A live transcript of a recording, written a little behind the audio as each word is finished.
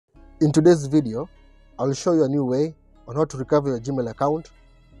In today's video, I'll show you a new way on how to recover your Gmail account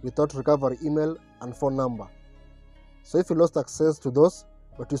without recovery email and phone number. So if you lost access to those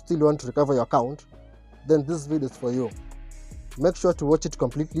but you still want to recover your account, then this video is for you. Make sure to watch it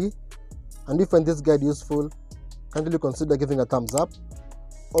completely, and if you find this guide useful, kindly consider giving a thumbs up.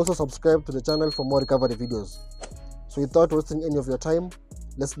 Also subscribe to the channel for more recovery videos. So without wasting any of your time,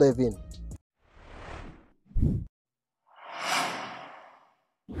 let's dive in.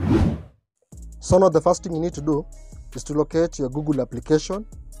 So now the first thing you need to do is to locate your Google application.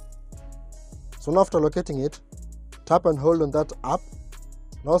 So now after locating it, tap and hold on that app.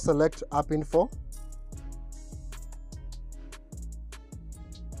 Now select App Info.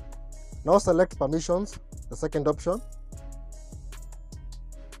 Now select Permissions, the second option.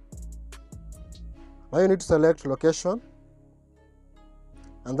 Now you need to select Location,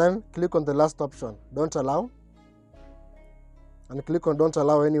 and then click on the last option, Don't Allow, and click on Don't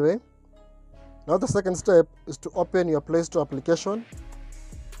Allow anyway. Now the second step is to open your Play Store application.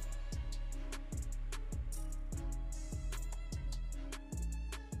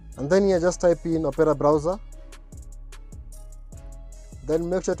 And then here just type in Opera Browser. Then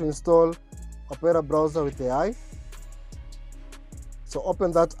make sure to install Opera Browser with AI. So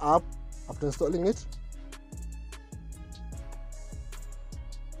open that app after installing it.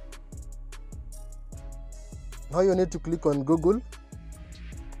 Now you need to click on Google.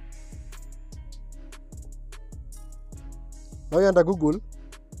 Now you're under Google,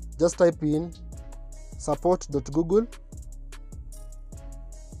 just type in support.google.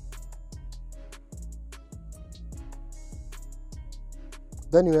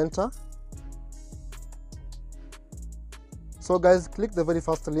 Then you enter. So guys, click the very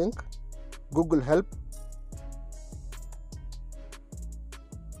first link, Google Help.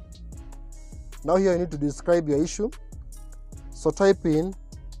 Now here you need to describe your issue. So type in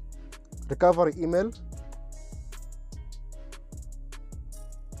recovery email.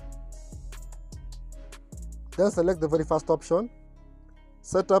 Then select the very first option,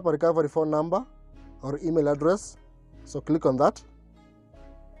 set up a recovery phone number or email address. So click on that.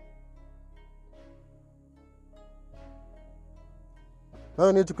 Now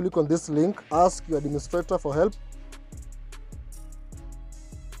you need to click on this link, ask your administrator for help.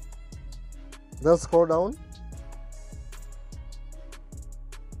 Then scroll down.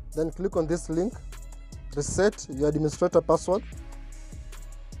 Then click on this link, reset your administrator password.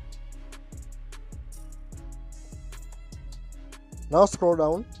 Now scroll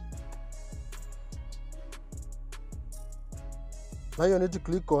down. Now you need to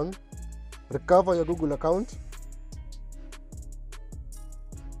click on recover your Google account.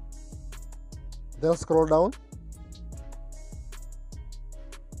 Then scroll down.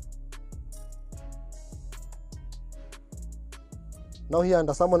 Now here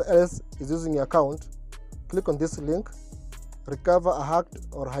under someone else is using your account, click on this link, recover a hacked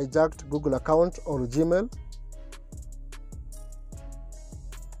or hijacked Google account or Gmail.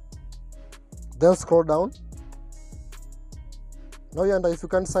 Then scroll down. Now here under if you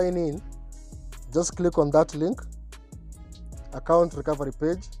can't sign in, just click on that link, account recovery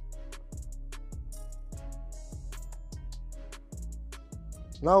page.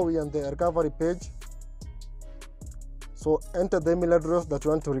 Now we are on the recovery page. So enter the email address that you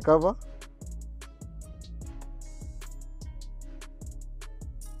want to recover.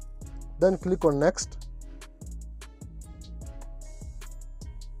 Then click on next.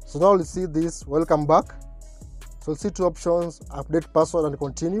 So now we'll see this, welcome back. So we'll see two options, update password and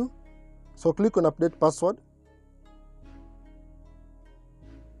continue. So click on update password.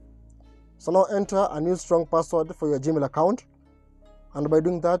 So now enter a new strong password for your Gmail account. And by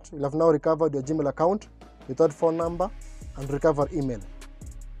doing that, you'll have now recovered your Gmail account without phone number and recover email.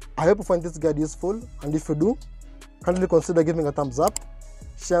 I hope you find this guide useful, and if you do, kindly consider giving a thumbs up,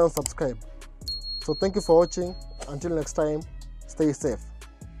 share and subscribe. So thank you for watching. Until next time, stay safe.